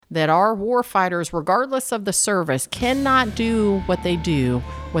that our warfighters, regardless of the service, cannot do what they do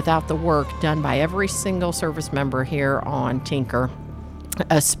without the work done by every single service member here on Tinker,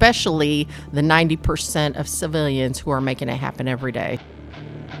 especially the 90% of civilians who are making it happen every day.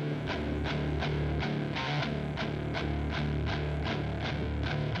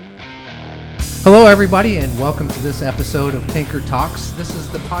 Hello, everybody, and welcome to this episode of Tinker Talks. This is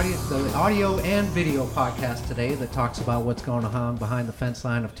the audio and video podcast today that talks about what's going on behind the fence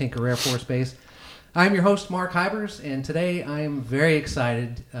line of Tinker Air Force Base. I'm your host, Mark Hybers, and today I am very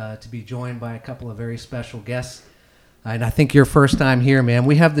excited to be joined by a couple of very special guests. And I think your first time here, man.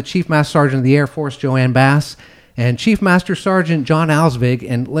 We have the Chief Master Sergeant of the Air Force, JoAnne Bass, and Chief Master Sergeant John Alsvig.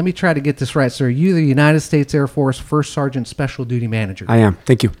 And let me try to get this right, sir. You're the United States Air Force First Sergeant Special Duty Manager. I am.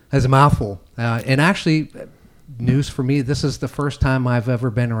 Thank you. That's a mouthful. And actually, news for me, this is the first time I've ever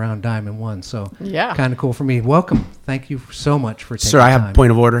been around Diamond 1. So yeah, kind of cool for me. Welcome. Thank you so much for taking Sir, I have time. a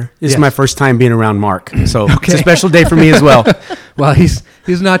point of order. This Yes. is my first time being around Mark. So Okay. It's a special day for me as well. Well, he's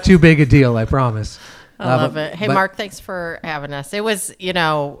not too big a deal, I promise. I love it. Hey, Mark, thanks for having us. It was,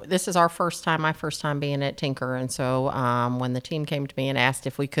 this is my first time being at Tinker. And so when the team came to me and asked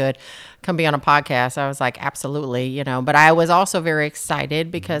if we could come be on a podcast, I was like, absolutely, But I was also very excited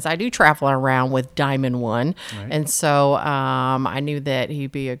because I do travel around with Diamond 1. Right. And so I knew that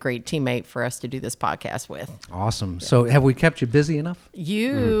he'd be a great teammate for us to do this podcast with. Awesome. Yeah. So have we kept you busy enough?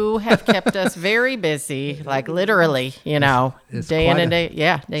 You have kept us very busy, like literally, It's day in and day.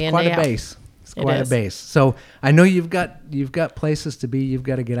 Yeah, day in, day out. Base. Quite a base. So I know you've got places to be. You've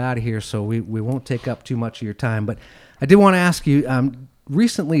got to get out of here, so we won't take up too much of your time. But I did want to ask you,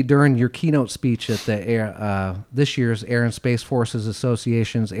 recently during your keynote speech at the this year's Air and Space Forces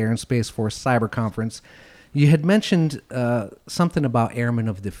Association's Air and Space Force Cyber Conference, you had mentioned something about Airmen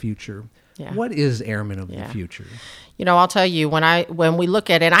of the Future. Yeah. What is Airmen of the Future? I'll tell you, when we look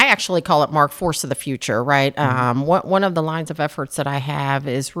at it, I actually call it Mark Force of the Future, right? Mm-hmm. One of the lines of efforts that I have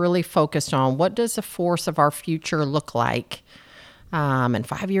is really focused on what does the force of our future look like and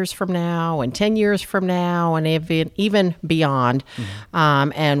 5 years from now and 10 years from now and even beyond.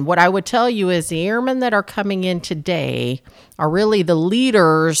 Mm-hmm. And what I would tell you is the airmen that are coming in today are really the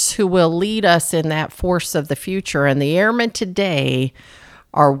leaders who will lead us in that force of the future. And the airmen today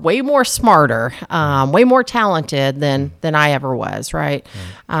are way more smarter, way more talented than I ever was, right?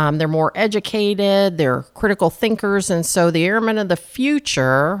 They're more educated, they're critical thinkers, and so the airmen of the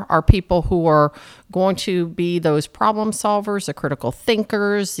future are people who are going to be those problem solvers, the critical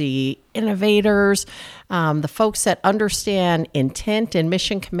thinkers, the innovators, the folks that understand intent and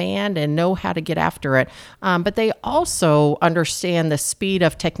mission command and know how to get after it. But they also understand the speed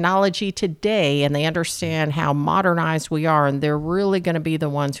of technology today, and they understand how modernized we are, and they're really going to be the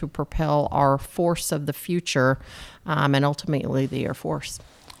ones who propel our force of the future and ultimately the Air Force.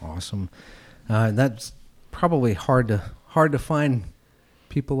 Awesome. That's probably hard to find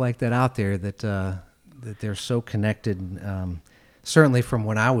people like that out there that they're so connected. Certainly from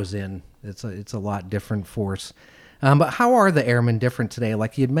when I was in, it's a lot different force. But how are the airmen different today?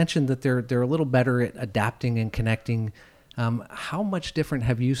 Like you had mentioned that they're a little better at adapting and connecting. How much different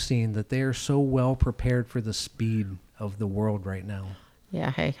have you seen that they are so well prepared for the speed of the world right now? Yeah,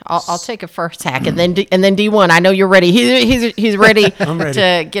 hey, I'll take a first hack, and then D1. I know you're ready. He's ready, I'm ready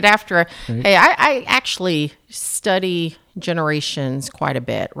to get after it. Right. Hey, I actually study generations quite a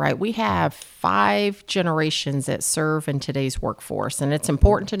bit, right? We have 5 generations that serve in today's workforce, and it's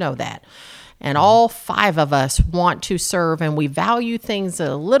important to know that. And all 5 of us want to serve, and we value things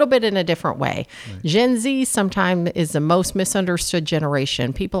a little bit in a different way. Right. Gen Z sometimes is the most misunderstood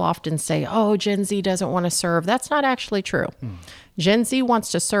generation. People often say, oh, Gen Z doesn't want to serve. That's not actually true. Gen Z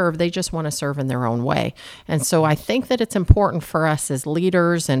wants to serve. They just want to serve in their own way. And so I think that it's important for us as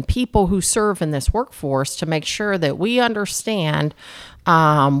leaders and people who serve in this workforce to make sure that we understand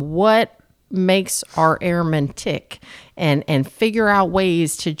what makes our airmen tick and figure out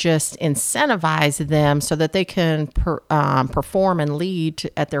ways to just incentivize them so that they can perform and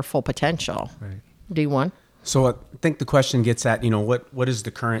lead at their full potential. Right. D1? So I think the question gets at, what is the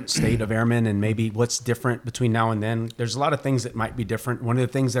current state of airmen and maybe what's different between now and then? There's a lot of things that might be different. One of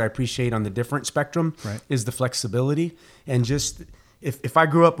the things that I appreciate on the different spectrum is the flexibility. And just if I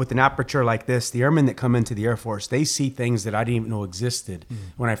grew up with an aperture like this, the airmen that come into the Air Force, they see things that I didn't even know existed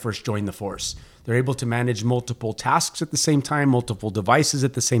when I first joined the force. They're able to manage multiple tasks at the same time, multiple devices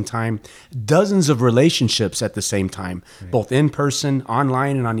at the same time, dozens of relationships at the same time, both in person,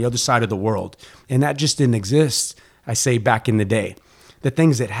 online, and on the other side of the world. And that just didn't exist, I say, back in the day. The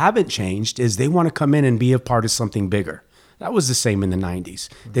things that haven't changed is they want to come in and be a part of something bigger. That was the same in the 90s.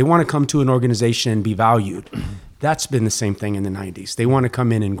 They want to come to an organization and be valued. That's been the same thing in the 90s. They want to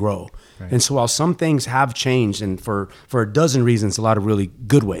come in and grow. Right. And so while some things have changed, and for a dozen reasons, a lot of really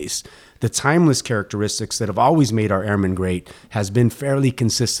good ways, the timeless characteristics that have always made our airmen great has been fairly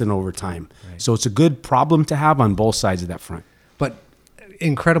consistent over time. Right. So it's a good problem to have on both sides of that front. But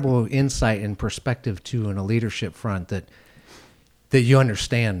incredible insight and perspective too, in a leadership front, that you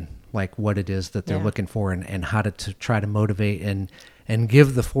understand like what it is that they're looking for, and how to try to motivate and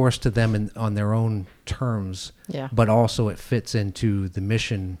give the force to them on their own terms. Yeah. But also it fits into the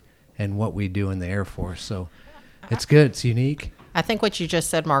mission and what we do in the Air Force. So it's good. It's unique. I think what you just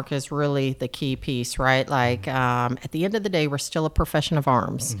said, Mark, is really the key piece, right? Like, at the end of the day, we're still a profession of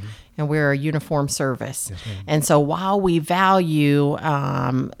arms, and we're a uniformed service. Yes, and so while we value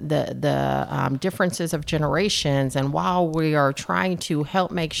the differences of generations, and while we are trying to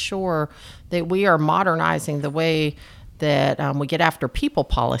help make sure that we are modernizing the way that we get after people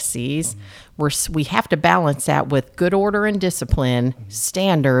policies, we have to balance that with good order and discipline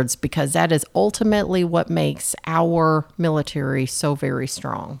standards, because that is ultimately what makes our military so very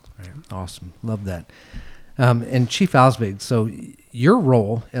strong. Right. Awesome. Love that. And Chief Alsvig, so your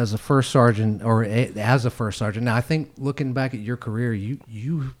role as a first sergeant, now I think looking back at your career,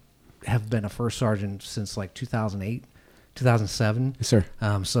 you have been a first sergeant since like 2008, 2007. Yes, sir.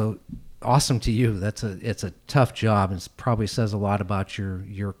 So awesome to you. It's a tough job, and it probably says a lot about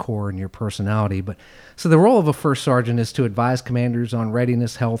your core and your personality. But so the role of a first sergeant is to advise commanders on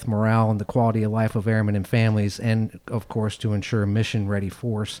readiness, health, morale, and the quality of life of airmen and families, and of course to ensure a mission-ready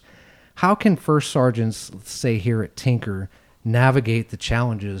force. How can first sergeants, say here at Tinker, navigate the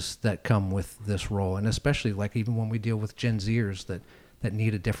challenges that come with this role, and especially like even when we deal with Gen Zers that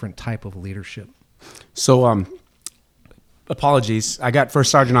need a different type of leadership? So, apologies. I got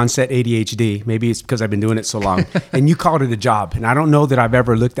first sergeant on set ADHD. Maybe it's because I've been doing it so long. And you called it a job. And I don't know that I've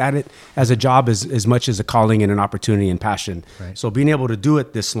ever looked at it as a job as much as a calling and an opportunity and passion. Right. So being able to do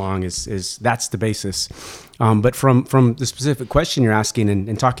it this long is that's the basis. But from the specific question you're asking,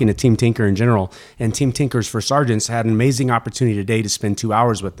 and talking to Team Tinker in general, and Team Tinker's first sergeants, had an amazing opportunity today to spend 2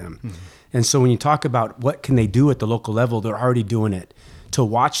 hours with them. Mm-hmm. And so when you talk about what can they do at the local level, they're already doing it. To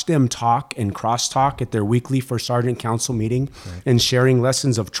watch them talk and crosstalk at their weekly First Sergeant Council meeting, right, and sharing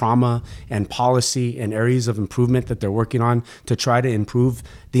lessons of trauma and policy and areas of improvement that they're working on to try to improve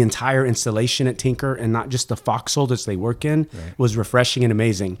the entire installation at Tinker and not just the foxhole that they work in, right, was refreshing and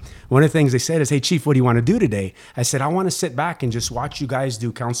amazing. One of the things they said is, "Hey, Chief, what do you want to do today?" I said, "I want to sit back and just watch you guys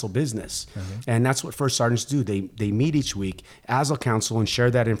do council business." And that's what First Sergeants do. They meet each week as a council and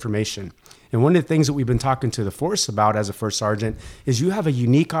share that information. And one of the things that we've been talking to the force about as a first sergeant is you have a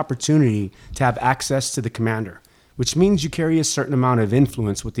unique opportunity to have access to the commander, which means you carry a certain amount of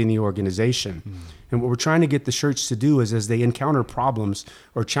influence within the organization. Mm. And what we're trying to get the shirts to do is, as they encounter problems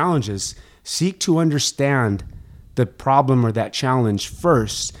or challenges, seek to understand the problem or that challenge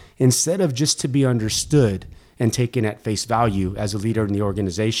first, instead of just to be understood and taken at face value as a leader in the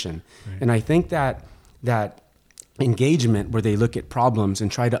organization. Right. And I think that engagement, where they look at problems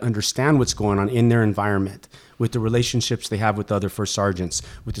and try to understand what's going on in their environment, with the relationships they have with other first sergeants,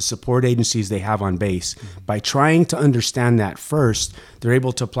 with the support agencies they have on base. By trying to understand that first, they're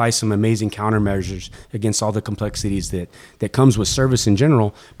able to apply some amazing countermeasures against all the complexities that comes with service in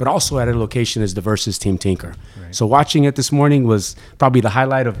general, but also at a location as diverse as Team Tinker. Right. So watching it this morning was probably the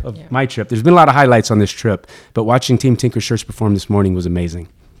highlight of my trip. There's been a lot of highlights on this trip, but watching Team Tinker shirts perform this morning was amazing.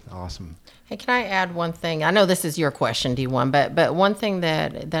 Awesome. Hey, can I add one thing? I know this is your question, D1, but one thing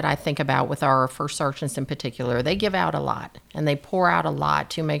that I think about with our first sergeants in particular, they give out a lot, and they pour out a lot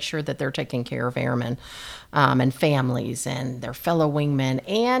to make sure that they're taking care of airmen and families and their fellow wingmen,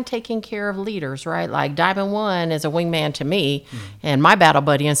 and taking care of leaders, right? Like Diamond One is a wingman to me, and my battle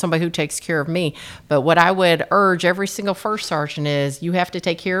buddy, and somebody who takes care of me. But what I would urge every single first sergeant is, you have to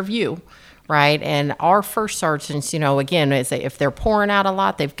take care of you. Right. And our first sergeants, again, if they're pouring out a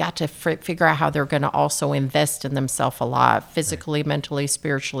lot, they've got to figure out how they're going to also invest in themselves a lot, physically, right, mentally,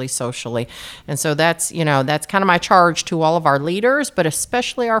 spiritually, socially. And so that's kind of my charge to all of our leaders, but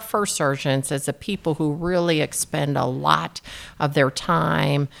especially our first sergeants, as the people who really expend a lot of their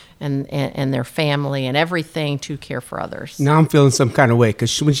time and their family and everything to care for others. Now I'm feeling some kind of way,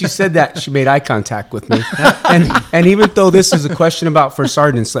 because when she said that, she made eye contact with me. and even though this is a question about first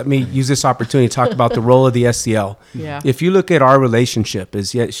sergeants, let me use this opportunity to talk about the role of the SCL. Yeah. If you look at our relationship,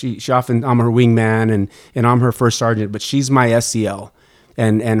 she often, I'm her wingman and I'm her first sergeant, but she's my SCL.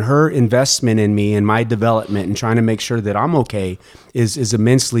 And her investment in me and my development and trying to make sure that I'm okay is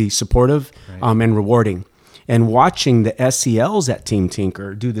immensely supportive, right, and rewarding. And watching the SELs at Team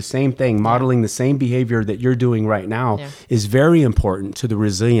Tinker do the same thing, modeling the same behavior that you're doing right now is very important to the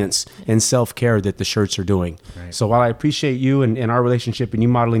resilience and self-care that the shirts are doing. Right. So while I appreciate you and our relationship and you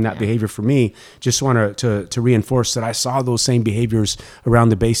modeling that behavior for me, just want to reinforce that I saw those same behaviors around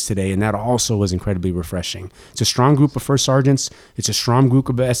the base today, and that also was incredibly refreshing. It's a strong group of first sergeants, it's a strong group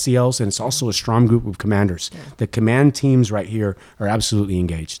of SELs, and it's also a strong group of commanders. The command teams right here are absolutely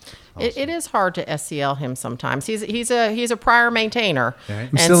engaged. It is hard to SEL him sometimes. He's a prior maintainer. Right.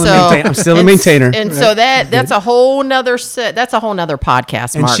 I'm still a maintainer. And so that's a whole nother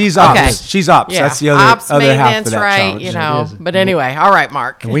podcast, Mark. And she's ops. Okay. She's ops. Yeah. That's the other ops, other half of that right, challenge. you know. But anyway, all right,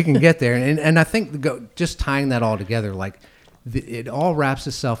 Mark. And we can get there. And I think just tying that all together, like it all wraps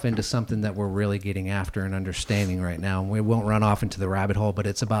itself into something that we're really getting after and understanding right now. And we won't run off into the rabbit hole, but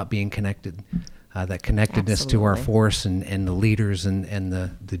it's about being connected. That connectedness to our force and the leaders and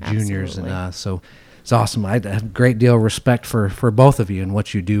the juniors. And so it's awesome. I have a great deal of respect for both of you and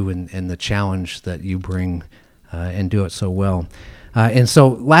what you do and the challenge that you bring and do it so well. And so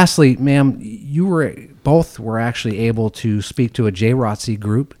lastly, ma'am, you were actually able to speak to a JROTC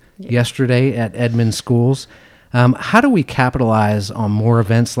group yesterday at Edmond Schools. How do we capitalize on more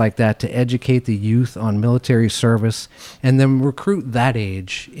events like that to educate the youth on military service and then recruit that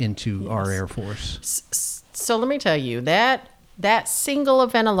age into our Air Force? So let me tell you, that single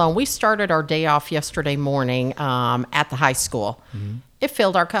event alone, we started our day off yesterday morning at the high school. Mm-hmm. It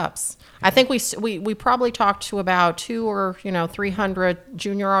filled our cups. I think we probably talked to about 200 or 300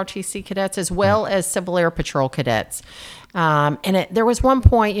 junior ROTC cadets as well as Civil Air Patrol cadets. And there was one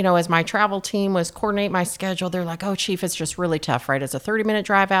point, as my travel team was coordinating my schedule, they're like, "Oh, Chief, it's just really tough, right? It's a 30-minute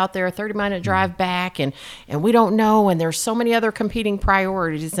drive out there, a 30-minute drive back, and we don't know, and there's so many other competing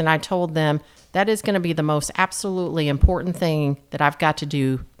priorities." And I told them, that is going to be the most absolutely important thing that I've got to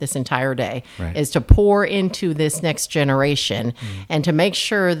do this entire day, is to pour into this next generation and to make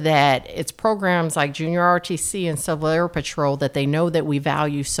sure that it's programs like Junior ROTC and Civil Air Patrol that they know that we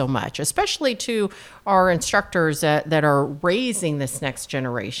value so much, especially to our instructors that are raising this next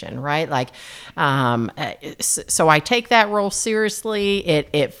generation, right? So I take that role seriously.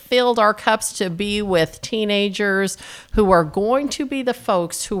 It filled our cups to be with teenagers who are going to be the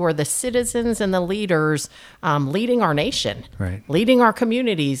folks who are the citizens and the leaders leading our nation, leading our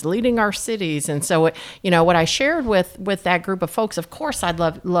communities, leading our cities. And so, what I shared with that group of folks, of course, I'd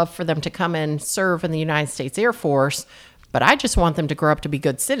love for them to come and serve in the United States Air Force, but I just want them to grow up to be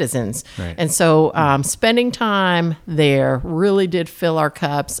good citizens. Right. And so spending time there really did fill our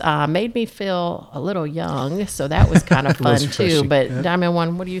cups, made me feel a little young. So that was kind of fun too. But Diamond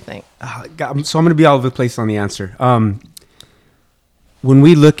One, what do you think? So I'm going to be all over the place on the answer. When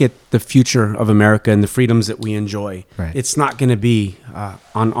we look at the future of America and the freedoms that we enjoy, it's not going to be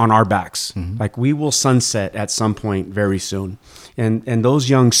on our backs. Mm-hmm. Like, we will sunset at some point very soon. And those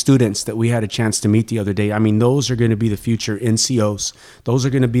young students that we had a chance to meet the other day, I mean, those are going to be the future NCOs. Those are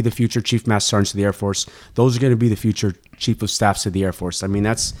going to be the future Chief Master Sergeants of the Air Force. Those are going to be the future Chief of Staffs of the Air Force. I mean,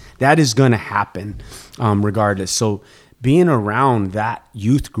 that is going to happen regardless. So being around that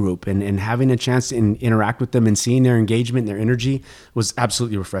youth group and having a chance to interact with them and seeing their engagement, their energy was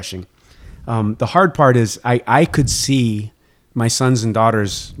absolutely refreshing. The hard part is I could see my own sons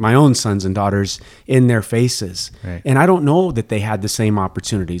and daughters in their faces. Right. And I don't know that they had the same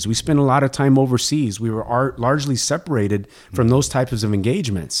opportunities. We spent a lot of time overseas. We were largely separated from those types of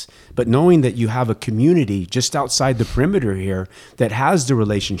engagements. But knowing that you have a community just outside the perimeter here that has the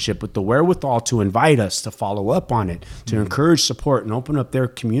relationship with the wherewithal to invite us to follow up on it, to encourage support and open up their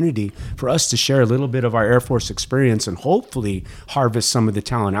community for us to share a little bit of our Air Force experience and hopefully harvest some of the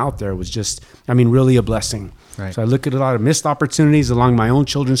talent out there was just, really a blessing. Right. So I look at a lot of missed opportunities along my own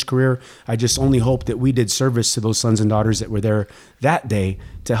children's career. I just only hope that we did service to those sons and daughters that were there that day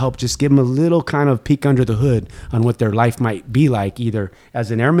to help just give them a little kind of peek under the hood on what their life might be like, either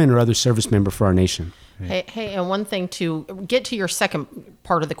as an airman or other service member for our nation. Hey, and one thing to get to your second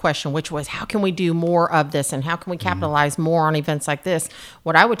part of the question, which was how can we do more of this and how can we capitalize more on events like this?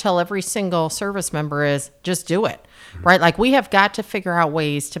 What I would tell every single service member is just do it, right? Like, we have got to figure out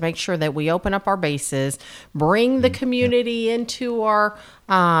ways to make sure that we open up our bases, bring the community into our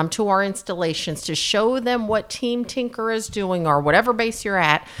to our installations to show them what Team Tinker is doing or whatever base you're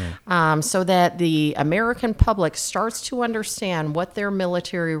at, so that the American public starts to understand what their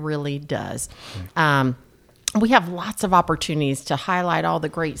military really does. we have lots of opportunities to highlight all the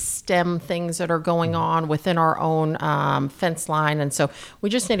great STEM things that are going on within our own fence line. And so we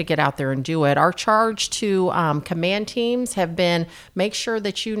just need to get out there and do it. Our charge to command teams have been make sure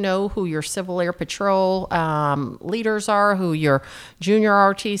that you know who your Civil Air Patrol leaders are, who your junior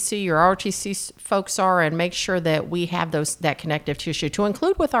ROTC, your ROTC folks are, and make sure that we have that connective tissue to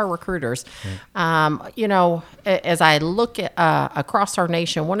include with our recruiters. Right. As I look at across our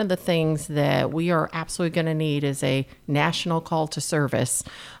nation, one of the things that we are absolutely going to need is a national call to service.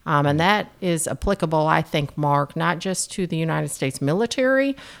 And that is applicable, I think, Mark, not just to the United States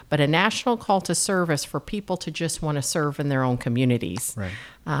military, but a national call to service for people to just want to serve in their own communities.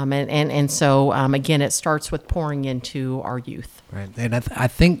 Right. So, again, it starts with pouring into our youth. Right. And I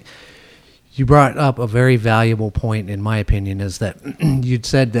think you brought up a very valuable point, in my opinion, is that you'd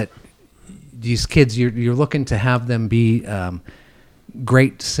said that these kids, you're looking to have them be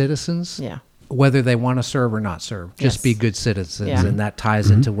great citizens. Yeah. Whether they want to serve or not serve, just be good citizens. Yeah. And that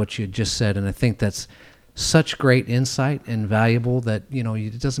ties into what you just said. And I think that's such great insight and valuable that,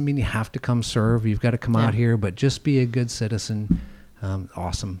 it doesn't mean you have to come serve. You've got to come out here, but just be a good citizen.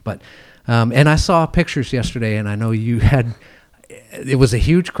 Awesome. But, and I saw pictures yesterday, and I know it was a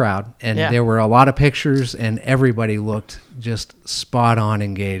huge crowd, and there were a lot of pictures, and everybody looked just spot on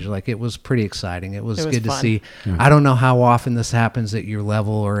engaged. Like, it was pretty exciting. It was good to see. Yeah. I don't know how often this happens at your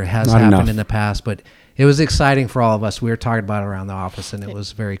level, or it has not happened in the past, but it was exciting for all of us. We were talking about it around the office, and it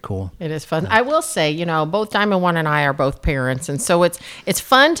was very cool. It is fun. I will say, both Diamond One and I are both parents, and so it's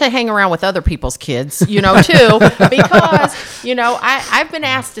fun to hang around with other people's kids, too, because, I've been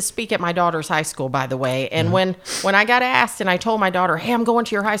asked to speak at my daughter's high school, by the way, and when I got asked and I told my daughter, hey, I'm going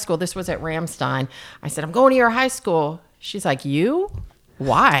to your high school, this was at Ramstein, I said, I'm going to your high school. She's like, you?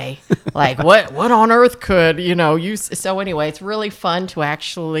 Why? Like, what on earth could, you... So anyway, it's really fun to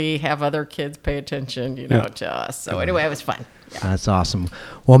actually have other kids pay attention, to us. So anyway, it was fun. Yeah. That's awesome.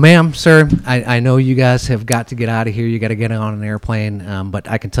 Well, ma'am, sir, I know you guys have got to get out of here. You got to get on an airplane. But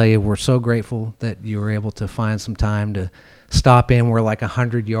I can tell you we're so grateful that you were able to find some time to stop in. We're like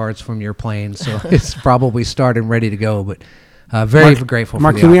 100 yards from your plane, so it's probably started and ready to go. But very grateful for the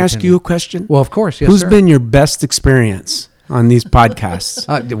opportunity. Mark, can we ask you a question? Well, of course, yes, Who's sir. been your best experience on these podcasts?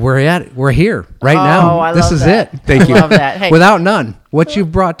 We're here right now. I this love is that. it. Thank you. Love that. Hey. Without none, what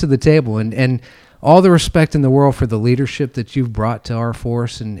you've brought to the table, and all the respect in the world for the leadership that you've brought to our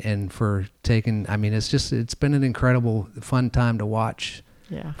force, and for taking. I mean, it's been an incredible, fun time to watch.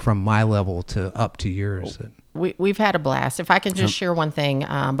 Yeah. From my level to up to yours. We've had a blast. If I can just share one thing,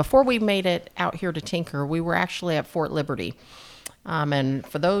 before we made it out here to Tinker, we were actually at Fort Liberty. And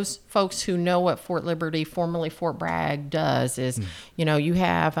for those folks who know what Fort Liberty, formerly Fort Bragg, does is, you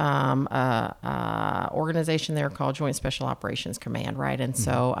have a organization there called Joint Special Operations Command, right? And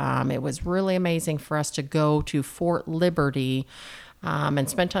so it was really amazing for us to go to Fort Liberty and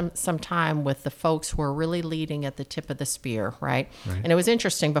spend some time with the folks who are really leading at the tip of the spear, right? And it was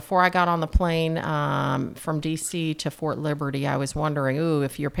interesting. Before I got on the plane from D.C. to Fort Liberty, I was wondering,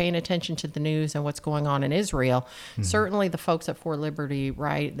 if you're paying attention to the news and what's going on in Israel, certainly the folks at Fort Liberty,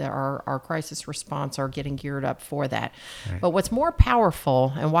 right, our crisis response are getting geared up for that. Right. But what's more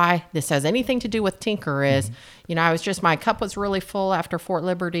powerful, and why this has anything to do with Tinker, is, my cup was really full after Fort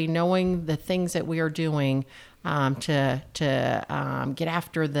Liberty, knowing the things that we are doing to get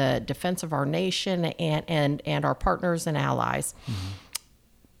after the defense of our nation and our partners and allies.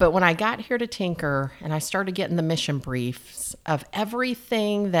 But when I got here to Tinker and I started getting the mission briefs of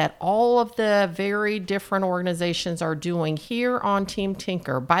everything that all of the very different organizations are doing here on Team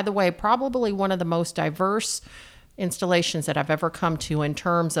Tinker, by the way, probably one of the most diverse installations that I've ever come to in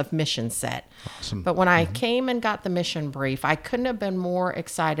terms of mission set. Awesome. But when I came and got the mission brief, I couldn't have been more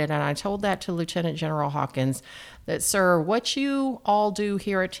excited. And I told that to Lieutenant General Hawkins that, sir, what you all do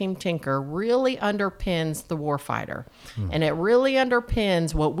here at Team Tinker really underpins the warfighter. And it really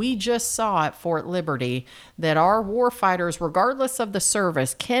underpins what we just saw at Fort Liberty, that our warfighters, regardless of the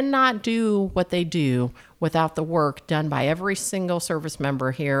service, cannot do what they do without the work done by every single service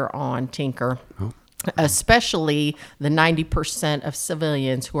member here on Tinker. Especially the 90% of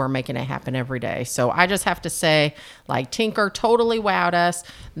civilians who are making it happen every day. So I just have to say, Tinker totally wowed us.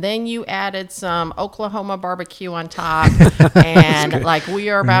 Then you added some Oklahoma barbecue on top. And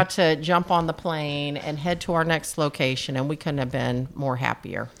we are about to jump on the plane and head to our next location. And we couldn't have been more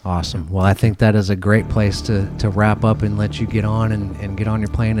happier. Awesome. Well, I think that is a great place to wrap up and let you get on and get on your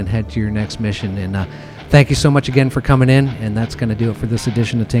plane and head to your next mission. And thank you so much again for coming in. And that's going to do it for this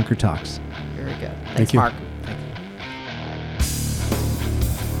edition of Tinker Talks. Thanks, Mark.